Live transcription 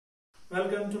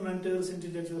Welcome to Mentors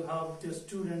Intellectual Hub. Dear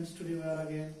students, today we are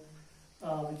again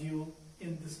with you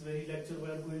in this very lecture. We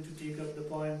are going to take up the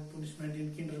poem Punishment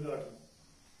in Kindergarten.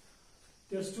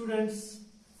 Dear students,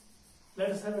 let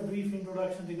us have a brief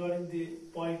introduction regarding the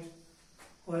poet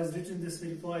who has written this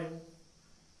very poem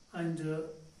and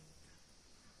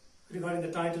regarding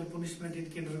the title Punishment in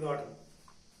Kindergarten.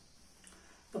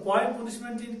 The poem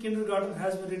Punishment in Kindergarten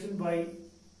has been written by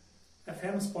a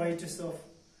famous poetess of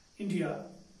India,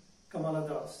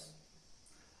 Kamala.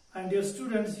 And dear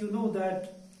students, you know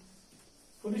that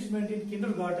Punishment in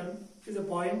Kindergarten is a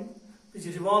poem which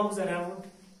revolves around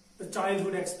the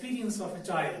childhood experience of a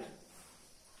child.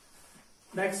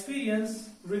 The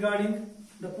experience regarding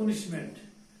the punishment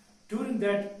during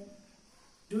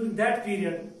that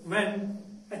period when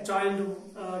a child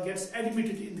gets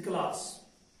admitted in the class.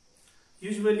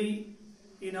 Usually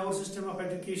in our system of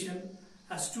education,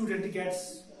 a student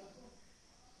gets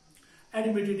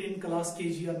admitted in class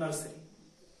KG or nursery.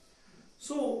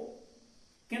 So,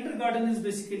 kindergarten is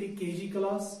basically KG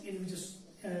class in which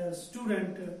a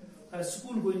student, a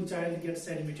school-going child gets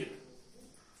admitted.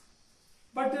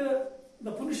 But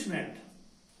the punishment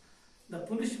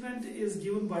is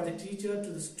given by the teacher to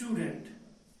the student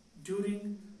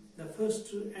during the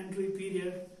first entry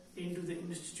period into the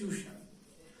institution.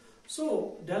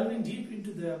 So, delving deep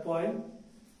into the poem,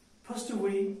 first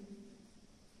we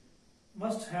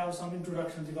must have some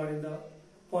introduction regarding the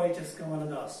poetess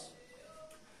Kamala.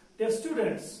 Dear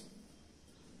students,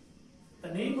 the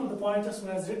name of the poetess who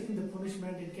has written the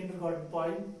Punishment in Kindergarten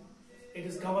poem, it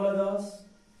is Kamala.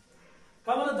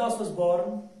 Kamala was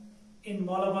born in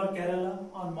Malabar, Kerala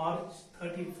on March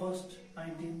 31st,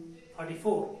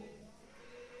 1934.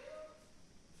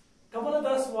 Kamala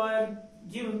was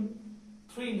given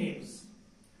 3 names.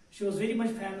 She was very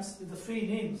much famous with the 3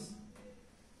 names.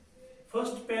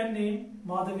 First pen name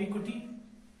Madhavi Kuti,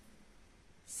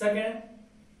 second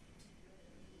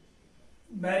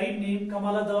married name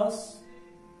Kamala Das,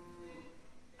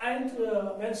 and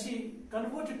when she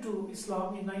converted to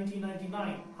Islam in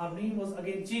 1999, her name was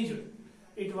again changed.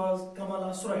 It was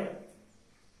Kamala Suraya.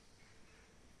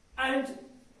 And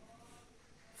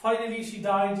finally she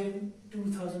died in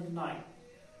 2009.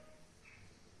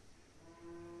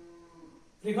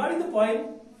 Regarding the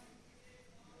poem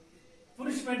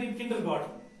Punishment in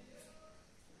Kindergarten,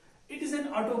 it is an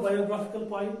autobiographical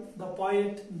poem. The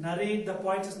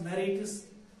poetess narrates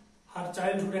her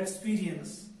childhood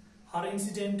experience, her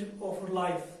incident of her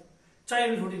life,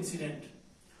 childhood incident.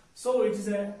 So it is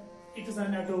an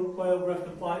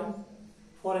autobiographical poem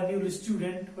for a new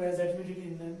student who has admitted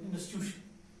in an institution.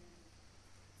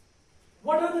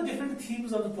 What are the different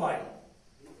themes of the poem?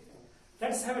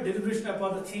 Let's have a deliberation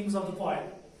about the themes of the poem.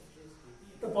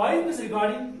 The poem is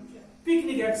regarding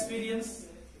picnic experience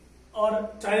or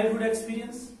childhood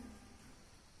experience.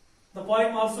 The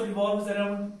poem also revolves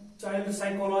around child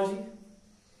psychology,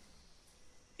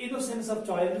 innocence of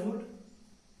childhood.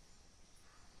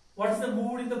 What is the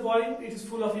mood in the poem? It is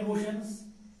full of emotions,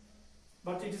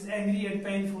 but it is angry and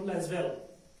painful as well,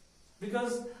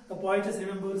 because the poetess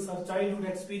remembers her childhood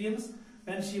experience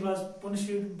when she was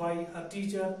punished by her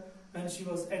teacher when she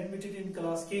was admitted in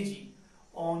class KG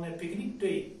on a picnic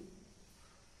day.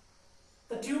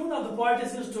 The tune of the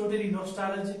poetess is totally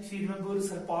nostalgic. She remembers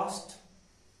her past,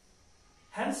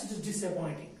 hence it is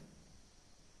disappointing.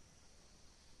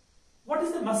 What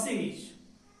is the message?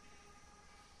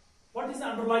 What is the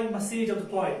underlying message of the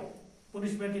poem,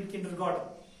 Punishment in Kindergarten?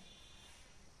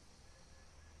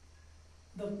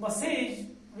 The message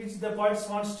which the poet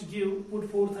wants to give, put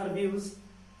forth her views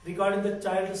regarding the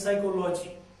child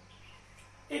psychology.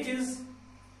 It is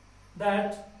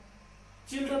that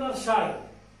children are shy.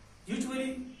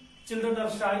 Usually children are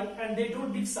shy and they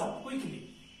don't mix up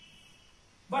quickly.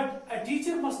 But a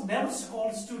teacher must never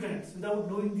scold students without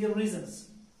knowing their reasons.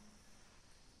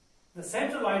 The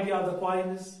central idea of the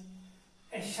poem is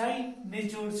a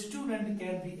shy-natured student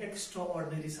can be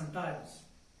extraordinary sometimes.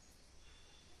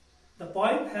 The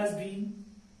poem has been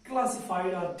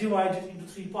classified or divided into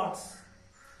 3 parts.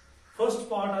 First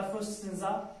part or first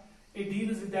stanza, it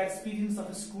deals with the experience of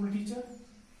a school teacher.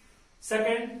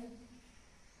 Second,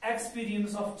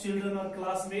 experience of children or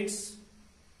classmates.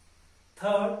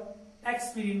 Third,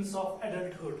 experience of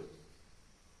adulthood.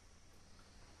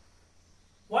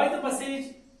 Why the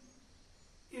message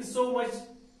is so much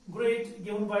great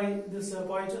given by this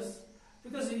poetess?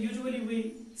 Because usually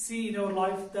we see in our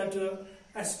life that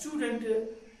a student,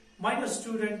 minor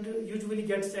student, usually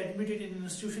gets admitted in an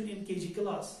institution in KG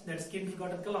class, that is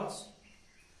kindergarten class.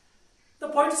 The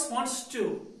poetess wants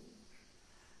to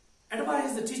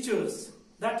advise the teachers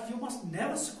that you must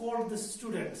never scold the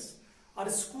students or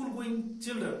school-going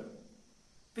children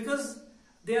because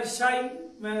they are shy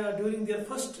during their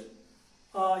first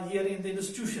year in the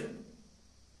institution,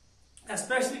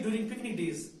 especially during picnic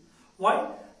days.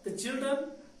 Why? The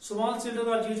children, small children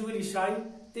are usually shy.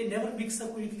 They never mix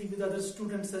up quickly with other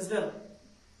students as well.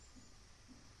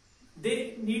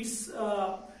 It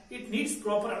needs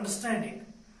proper understanding.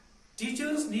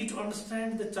 Teachers need to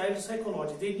understand the child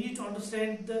psychology. They need to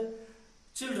understand the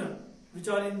children which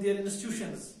are in their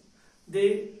institutions.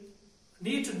 They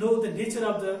need to know the nature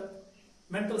of the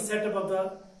mental setup of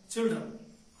the children,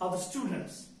 of the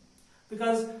students.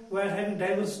 Because we are having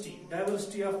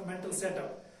diversity of mental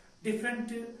setup.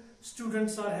 Different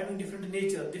students are having different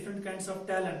nature, different kinds of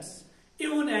talents.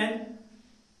 Even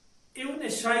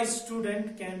a shy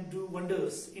student can do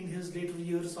wonders in his later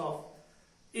years of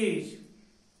age.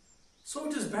 So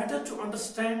it is better to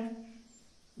understand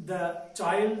the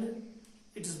child,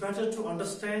 it is better to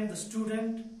understand the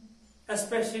student,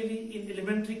 especially in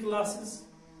elementary classes,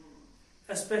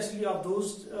 especially of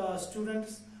those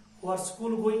students who are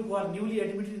school going, who are newly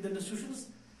admitted in the institutions.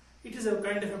 It is a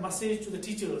kind of a message to the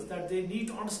teachers that they need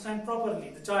to understand properly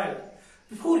the child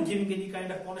before giving any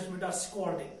kind of punishment or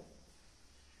scolding.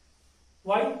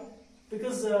 Why?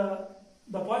 Because the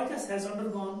poetess has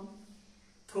undergone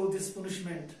through this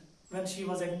punishment when she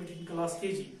was admitted in class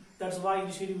KG. That's why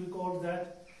initially we called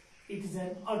that it is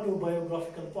an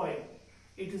autobiographical poem.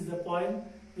 It is the poem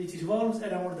which revolves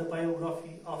around the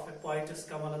biography of a poetess,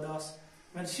 Kamala Das,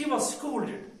 when she was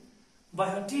scolded by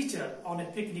her teacher on a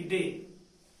picnic day.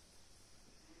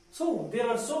 So there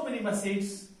are so many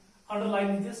messages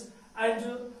underlining this, and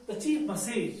the chief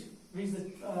message which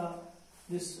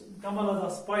this Kamala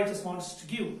Das poetess wants to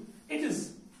give, it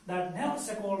is that never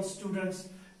scold students.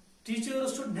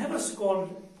 Teachers should never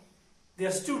scold their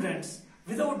students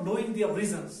without knowing their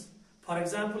reasons. For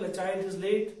example, a child is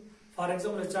late. For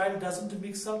example, a child doesn't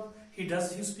mix up. He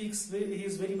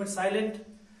is very much silent.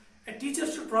 A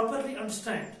teacher should properly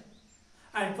understand.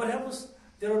 And perhaps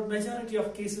there are majority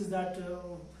of cases that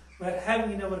we are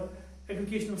having in our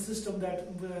educational system,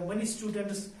 that many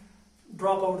students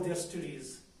drop out their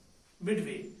studies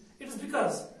midway. It is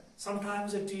because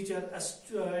sometimes a teacher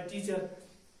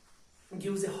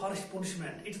gives a harsh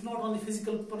punishment. It is not only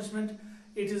physical punishment,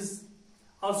 it is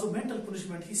also mental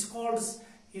punishment. He scolds,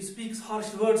 he speaks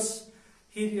harsh words,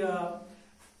 he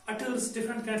utters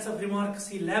different kinds of remarks,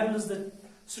 he labels the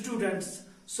students,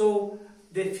 so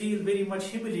they feel very much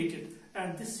humiliated,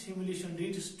 and this humiliation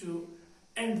leads to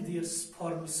end their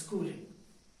formal schooling.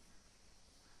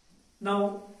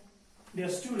 Now, dear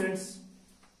students,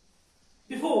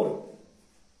 before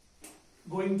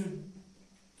going to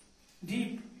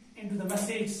deep into the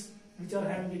message which are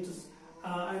having it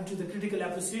and to the critical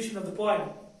appreciation of the poem,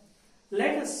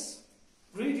 let us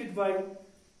read in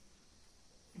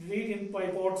by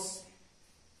poets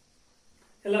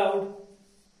aloud.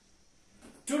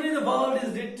 Today the world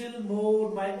is little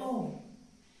more my own.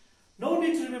 No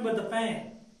need to remember the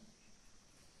pain.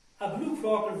 A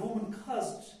blue-frocked woman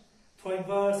cursed, throwing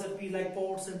words at me like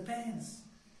pots and pans,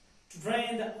 to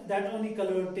drain that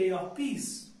honey-colored day of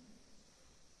peace.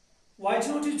 Why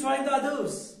don't you join the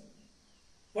others?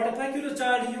 What a peculiar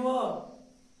child you are.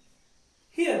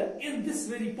 Here, in this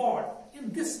very pot,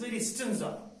 in this very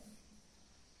stanza,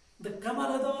 the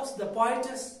Kamala Das, the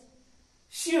poetess,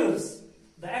 shares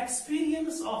the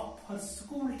experience of her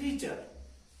school teacher.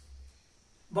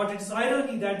 But it is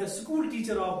irony that the school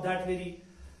teacher of that very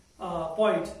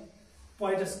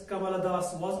poetess Kamala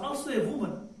Das, was also a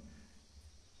woman.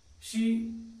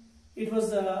 It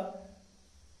was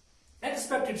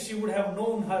expected she would have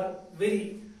known her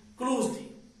very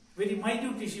closely, very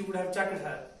minutely she would have checked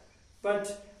her.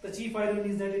 But the chief irony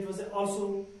is that it was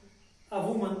also a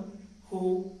woman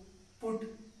who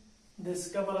put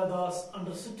this Kamala Das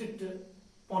under strict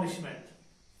punishment.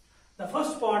 The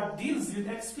first part deals with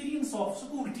experience of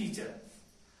school teacher.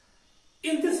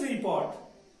 In this very part,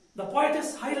 the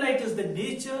poetess highlights the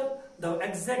nature, the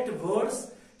exact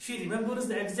words, she remembers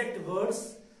the exact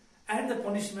words and the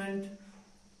punishment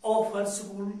of her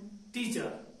school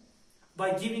teacher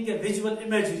by giving a visual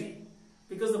imagery,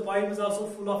 because the poem is also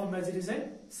full of imageries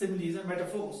and similes and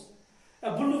metaphors.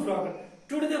 A blue frog,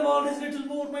 today the world is little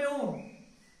more my own.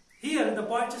 Here the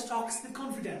poetess talks with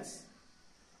confidence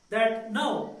that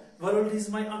now world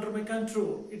is under my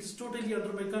control. It is totally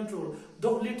under my control.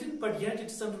 Though little, but yet it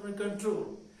is under my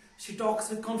control. She talks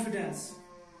with confidence.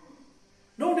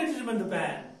 No need to remember the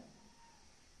pen.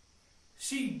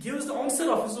 She gives the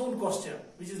answer of his own question,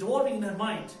 which is revolving in her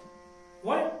mind.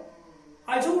 Why?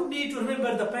 I don't need to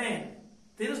remember the pen.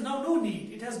 There is now no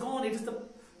need. It has gone. It is the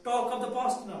talk of the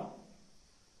past now.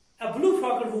 A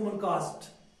blue-frocked woman cast.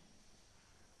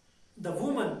 The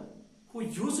woman who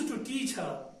who used to teach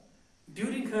her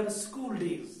during her school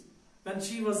days when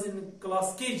she was in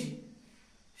class KG.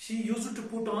 She used to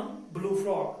put on blue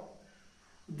frock.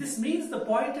 This means the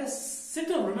poetess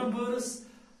still remembers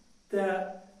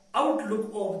the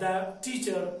outlook of the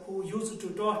teacher who used to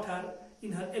taught her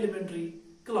in her elementary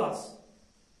class.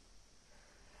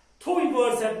 Throwing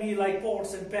words at me like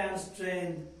pots and pans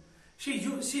drained.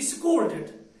 She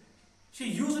scolded. She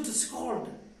used to scold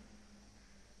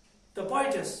the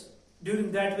poetess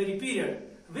during that very period.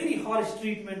 Very harsh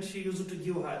treatment she used to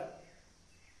give her.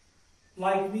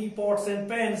 Like me, pots and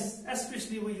pans,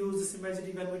 especially we use this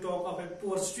imagery when we talk of a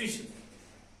poor situation.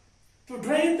 To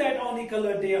drain that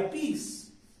honey-colored day of peace.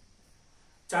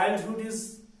 Childhood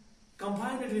is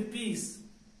combined with peace.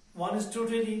 One is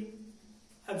totally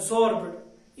absorbed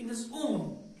in his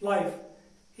own life.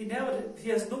 He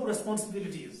has no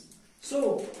responsibilities.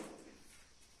 So,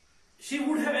 she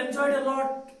would have enjoyed a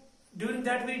lot during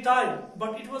that very time,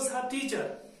 but it was her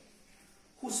teacher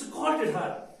who scolded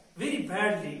her very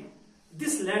badly.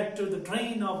 This led to the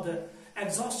drain of the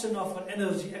exhaustion of her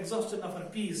energy, exhaustion of her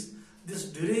peace. This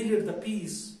derailed the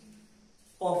peace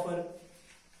of her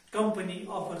company,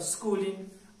 of her schooling,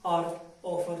 or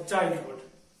of her childhood.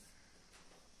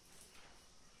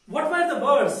 What were the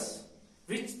words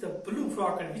which the blue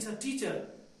frock and which her teacher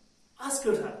asked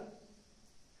her?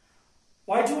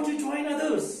 Why don't you join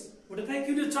others? What a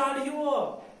peculiar child you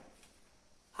are.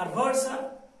 Her words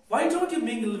are, why don't you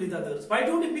mingle with others? Why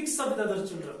don't you mix up with other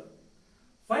children?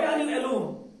 Why are you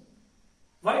alone?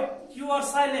 Why you are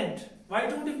silent? Why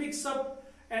don't you mix up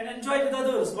and enjoy with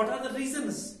others? What are the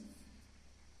reasons?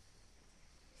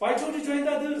 Why don't you join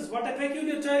the others? What a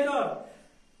peculiar child you are.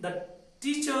 The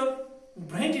teacher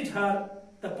branded her,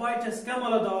 the poetess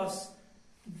Kamala Das,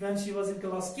 when she was in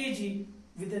class KG,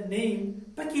 with the name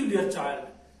peculiar child.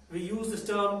 We use this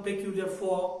term peculiar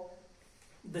for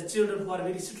the children who are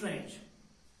very strange,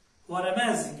 who are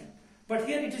amazing. But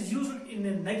here it is used in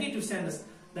a negative sense,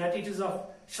 that it is of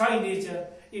shy nature,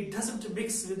 it doesn't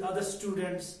mix with other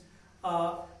students.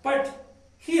 But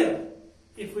here,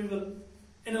 if we will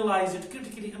analyze it,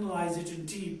 critically analyze it in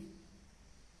deep,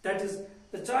 that is,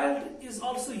 the child is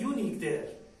also unique there.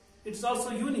 It's also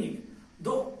unique,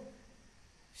 though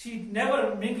she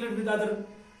never mingled with other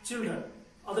children,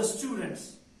 other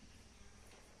students.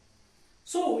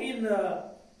 So, in the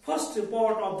first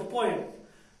part of the poem,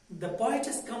 the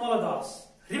poetess Kamala Das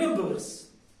remembers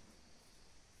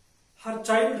her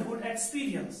childhood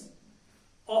experience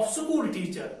of school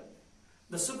teacher.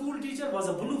 The school teacher was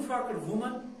a blue-frocked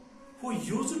woman who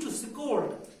used to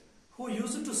scold,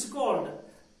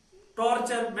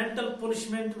 torture, mental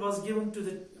punishment was given to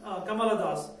the Kamala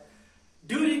Das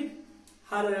during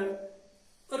her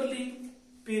early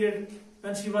period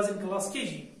when she was in class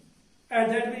KG. At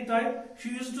that very time, she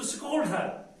used to scold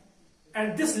her,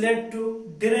 and this led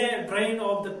to drain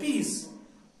of the peace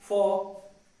for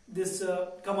this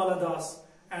Kamala Das,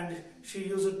 and she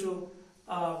used to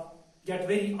get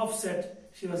very upset.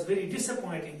 She was very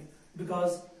disappointing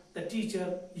because the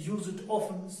teacher used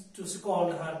often to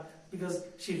scold her because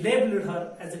she labeled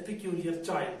her as a peculiar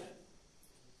child.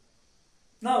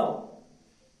 Now,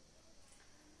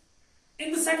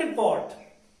 in the second part,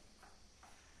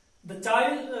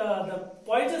 the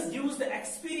poetess gives the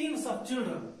experience of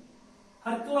children,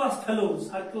 her class fellows,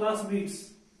 her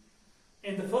classmates.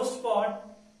 In the first part,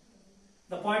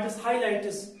 the poetess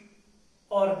highlights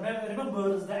or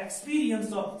remembers the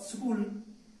experience of schooling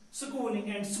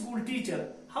and school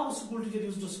teacher. How school teacher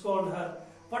used to scold her,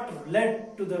 what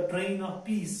led to the drain of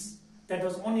peace that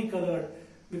was only colored,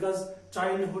 because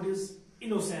childhood is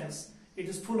innocence. It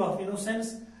is full of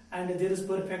innocence, and there is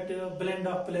perfect blend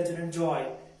of pleasure and joy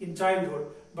in childhood,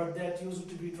 but that used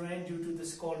to be drained due to the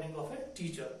scolding of a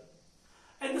teacher.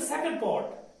 And the second part,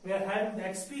 we are having the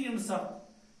experience of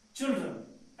children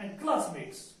and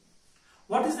classmates.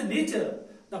 What is the nature?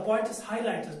 The poetess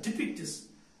highlights, depicts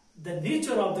the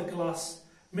nature of the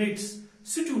classmates,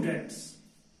 students.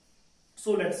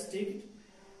 So let's take it.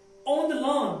 On the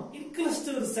lawn, in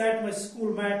clusters sat my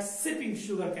schoolmates sipping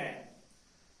sugar cane.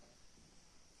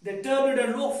 They turned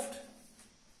and laughed.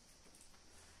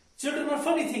 Children are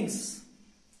funny things.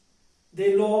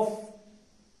 They laugh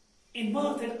in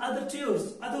mirth at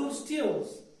others'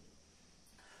 tears.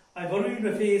 I buried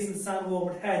my face in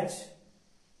sun-warmed hedge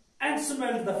and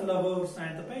smelled the flowers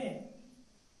and the pain.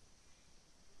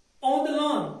 On the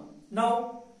lawn,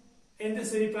 now in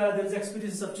this very para there is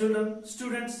experience of children,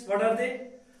 students. What are they?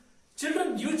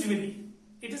 Children usually,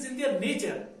 it is in their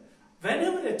nature,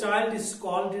 whenever a child is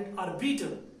scolded or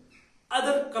beaten,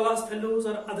 other class fellows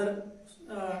or other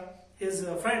his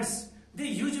friends, they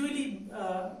usually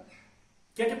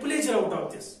get a pleasure out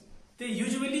of this. they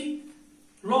usually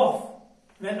laugh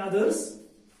when others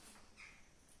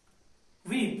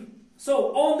weep.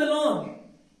 So on the lawn,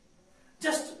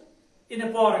 just in a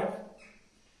park,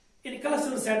 in a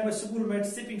cluster sat my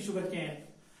schoolmates sipping sugar cane.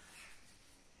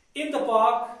 In the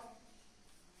park,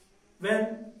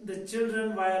 when the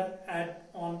children were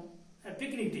on a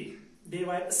picnic day, they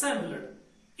were assembled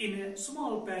in a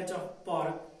small patch of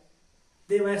park.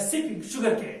 They were sipping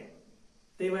sugar cane.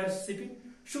 They were sipping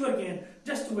sugar cane,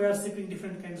 just were sipping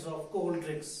different kinds of cold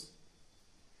drinks.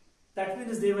 That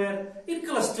means they were in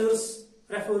clusters,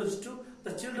 refers to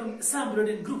the children assembled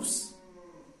in groups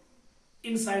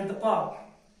inside the park.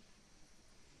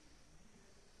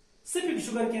 Sipping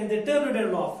sugar cane, they turned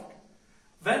and laughed.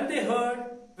 When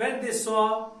they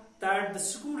saw that the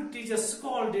school teacher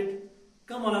scolded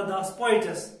Kamala Das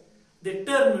poetess, they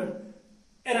turned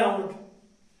around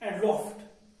and laughed.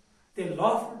 They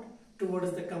laughed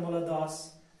towards the Kamala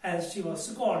Das as she was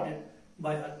scolded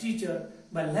by her teacher,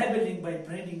 by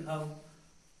branding her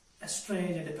a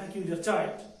strange and a peculiar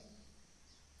child.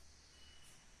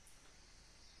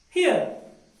 Here,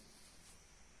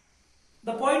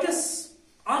 the poetess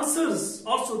answers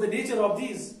also the nature of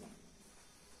these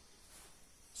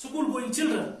school-going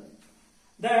children,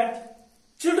 that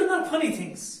children are funny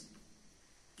things.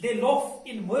 They laugh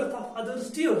in mirth of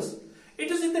others' tears. It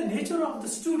is in the nature of the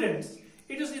students,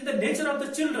 it is in the nature of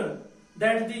the children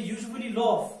that they usually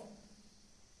laugh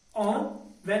on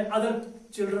when other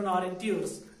children are in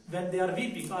tears, when they are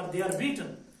weeping or they are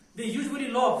beaten. They usually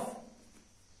laugh.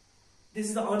 This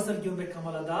is the answer given by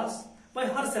Kamala Das by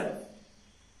herself.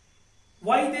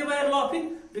 Why they were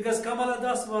laughing? Because Kamala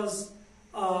Das was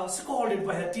scolded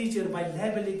by her teacher by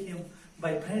labeling him,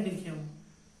 by branding him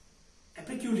a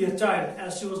peculiar child,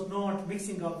 as she was not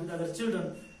mixing up with other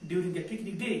children during a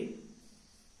picnic day.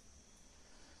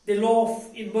 They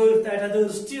laugh in mirth at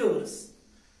others' tears.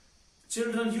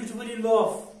 Children usually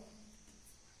laugh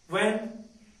when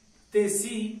they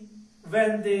see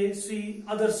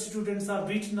other students are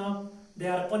beaten up, they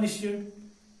are punished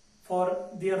for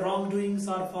their wrongdoings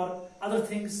or for other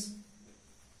things.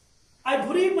 I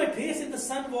buried my face in the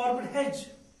sun-warmed hedge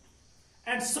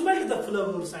and smelled the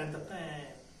flowers and the pan.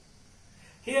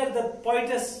 Here the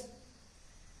poetess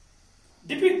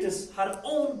depicts her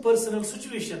own personal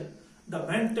situation, the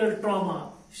mental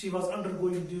trauma she was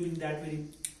undergoing during that very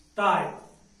time.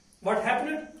 What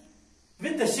happened?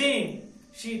 With the shame,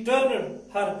 she turned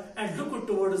her and looked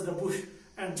towards the bush,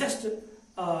 and just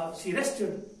she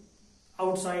rested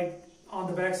outside on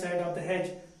the backside of the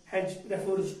hedge. Hedge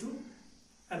refers to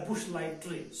a bush-like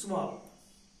tree, small.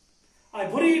 I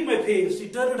buried my face. She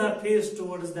turned her face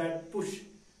towards that bush.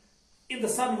 In the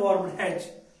sun-warmed hedge,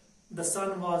 the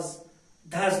sun was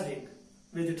dazzling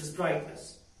with its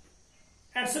brightness.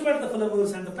 And so were the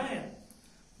flowers and the pan.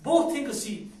 Both things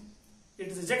it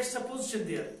is a juxtaposition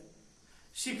there.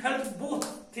 She felt both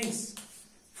things.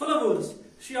 Flowers,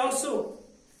 she also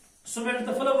smelled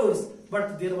the flowers,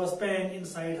 but there was pain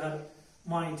inside her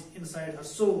mind, inside her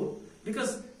soul,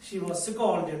 because she was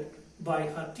scolded by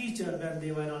her teacher when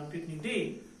they were on picnic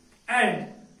day. And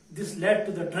this led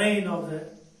to the drain of the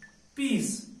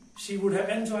peace she would have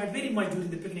enjoyed very much during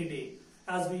the picnic day.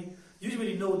 As we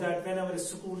usually know that whenever the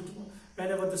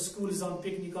school is on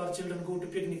picnic or children go to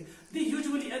picnic, they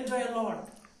usually enjoy a lot.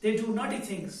 They do naughty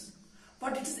things.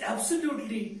 But it is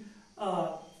absolutely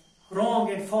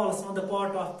wrong and false on the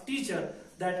part of teacher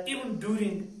that even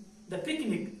during the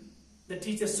picnic, the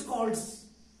teacher scolds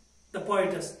the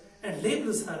poetess and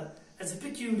labels her as a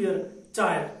peculiar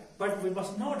child. But we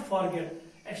must not forget,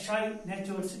 a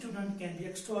shy-natured student can be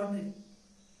extraordinary.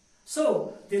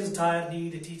 So there is dire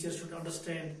need a teacher should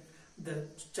understand the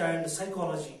child's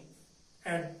psychology,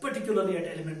 and particularly at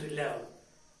elementary level.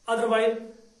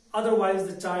 Otherwise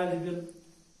the child will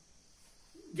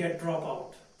get dropped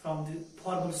out from the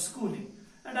formal schooling.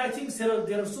 And I think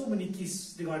there are so many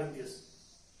keys regarding this.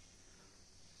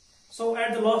 So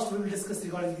at the last we will discuss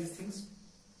regarding these things.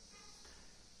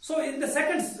 So in the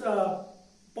second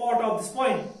part of this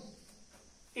point,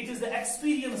 it is the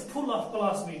experience full of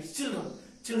classmates, children.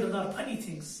 Children are funny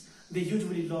things. They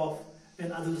usually laugh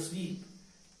when others weep.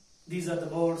 These are the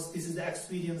words, this is the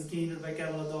experience gained by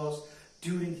Kamala Das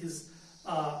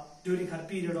during her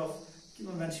period of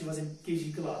when she was in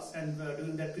KG class, and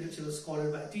during that period she was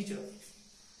scolded by a teacher.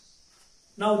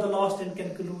 Now the last and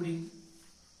concluding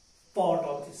part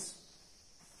of this.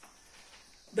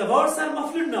 The words are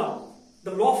muffled now.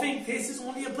 The laughing face is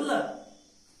only a blur.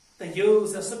 The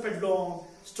years have slipped long,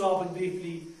 stopping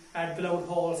briefly at beloved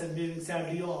halls and moving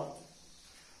sadly on.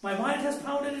 My mind has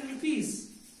found a little peace.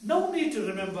 No need to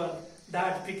remember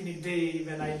that picnic day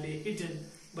when I lay hidden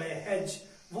by a hedge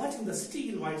watching the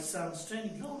steel white sun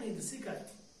standing lonely in the sky.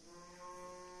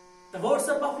 The words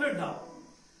are muffled now.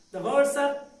 The words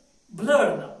are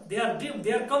blurred now. They are dim,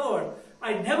 they are covered.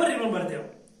 I never remember them.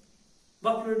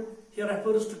 Muffled here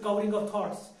refers to covering of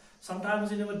thoughts.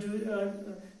 Sometimes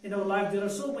in our life there are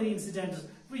so many incidents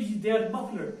which they are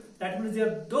muffled. That means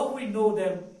though we know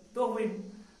them,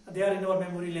 they are in our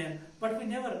memory lane, but we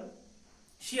never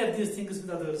share these things with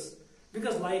others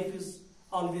because life is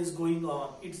always going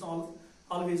on. It's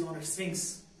always on its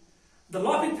wings. The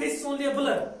laughing face is only a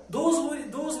blur.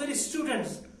 Those very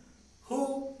students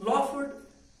who laughed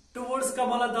towards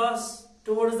Kamala Das,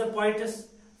 towards the poetess,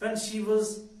 when she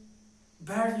was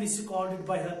badly scolded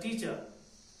by her teacher.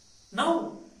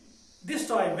 Now, this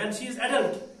time when she is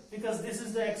adult, because this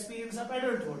is the experience of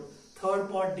adulthood. Third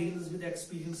part deals with the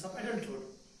experience of adulthood.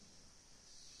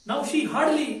 Now she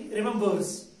hardly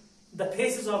remembers the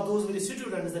faces of those very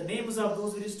students, the names of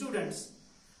those very students.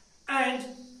 And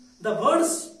the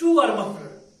words too are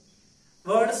muffled.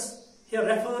 Words here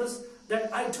refers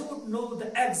that I don't know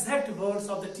the exact words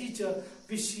of the teacher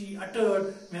which she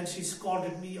uttered when she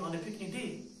scolded me on a picnic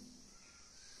day.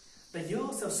 The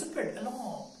years have slipped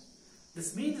along.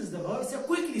 This means the words have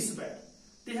quickly spread.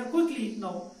 They have quickly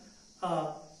now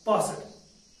passed.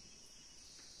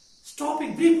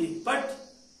 Stopping briefly, but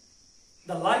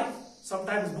the life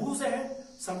sometimes moves ahead,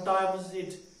 sometimes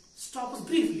it stops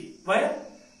briefly.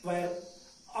 Where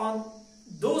on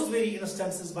those very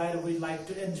instances where we like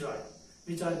to enjoy,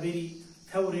 which are very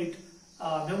favorite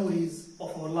memories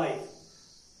of our life.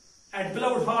 At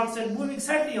beloved hearts and moving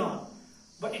sadly on.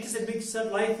 But it is a mixture.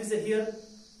 Life is here.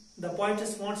 The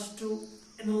poetess wants to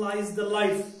analyze the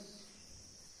life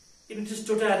in its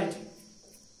totality.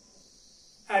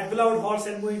 At beloved hearts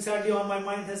and moving sadly on, my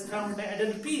mind has found my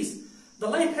adult peace. The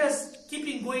life has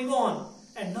keeping going on,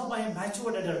 and now I am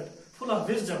matured adult, full of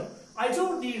wisdom. I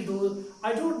don't need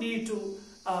to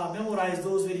memorize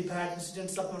those very bad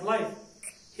incidents of my life.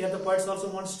 Here the poet also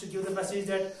wants to give the message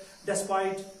that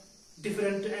despite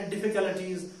different and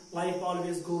difficulties, life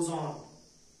always goes on.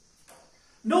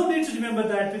 No need to remember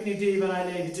that picnic day when I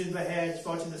lay hidden in my head,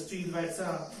 watching the street white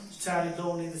sun, staring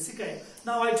lonely in the sky.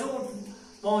 Now there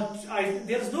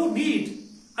is no need.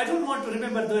 I don't want to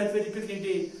remember that very picnic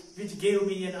day which gave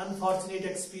me an unfortunate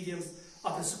experience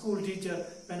of a school teacher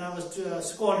when I was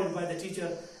scolded by the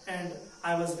teacher and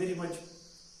I was very much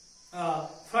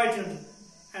frightened,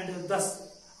 and thus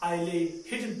I lay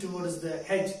hidden towards the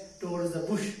hedge, towards the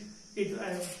bush,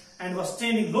 and was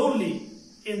standing lonely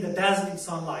in the dazzling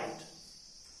sunlight.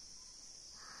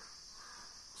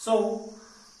 So,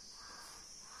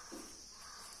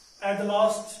 at the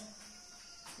last,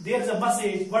 there is a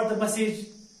message. What the message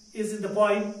is in the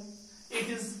poem? It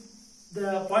is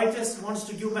the poetess wants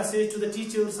to give message to the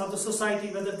teachers of the society,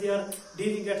 whether they are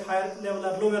dealing at higher level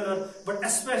or lower level, but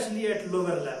especially at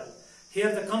lower level. Here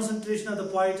the concentration of the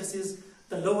poetess is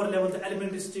the lower level, the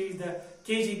elementary stage, the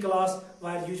KG class,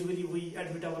 where usually we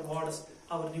admit our wards,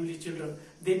 our newly children.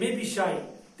 They may be shy,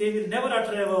 they will never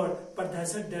utter a word, but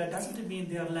that doesn't mean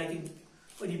they are lacking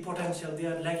any potential, they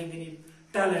are lacking any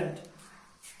talent.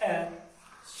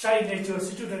 Shy natured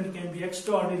student can be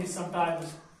extraordinary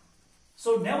sometimes.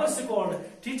 So never scold.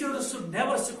 Teachers should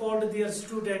never scold their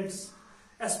students,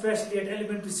 especially at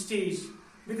elementary stage,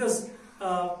 because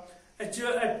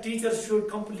a teacher should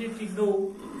completely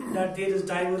know that there is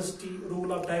diversity,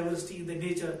 rule of diversity in the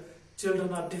nature.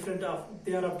 Children are different,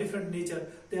 they are of different nature,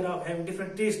 they are having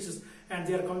different tastes, and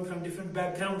they are coming from different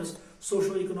backgrounds,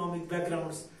 socio-economic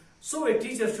backgrounds. So a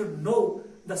teacher should know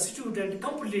the student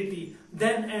completely,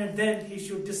 then he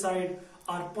should decide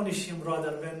or punish him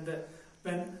rather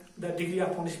when the degree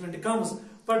of punishment comes.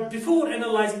 But before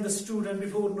analyzing the student,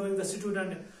 before knowing the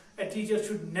student, a teacher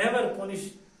should never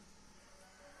punish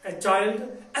a child,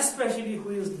 especially who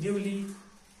is newly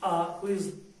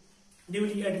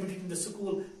admitted in the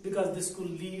school, because this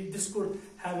could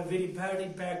have a very bad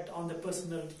impact on the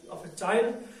personality of a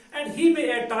child, and he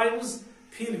may at times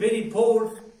feel very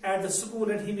bored at the school,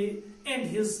 and he may end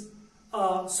his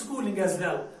schooling as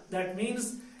well. That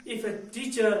means if a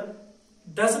teacher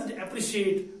doesn't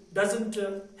appreciate, doesn't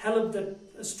help the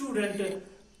student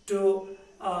to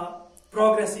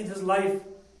progress in his life,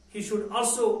 he should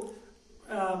also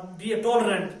be a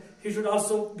tolerant, he should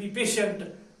also be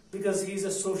patient, because he is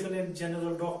a social and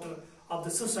general doctor of the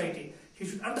society. He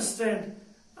should understand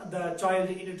the child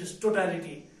in its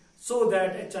totality, so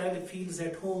that a child feels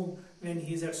at home when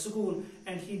he is at school,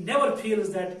 and he never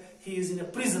feels that he is in a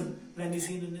prison when he is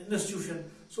in an institution.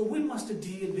 So we must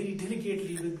deal very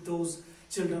delicately with those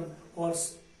children who are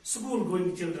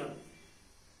school-going children.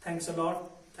 Thanks a lot,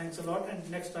 and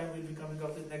next time we'll be coming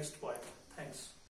up with next point. Thanks.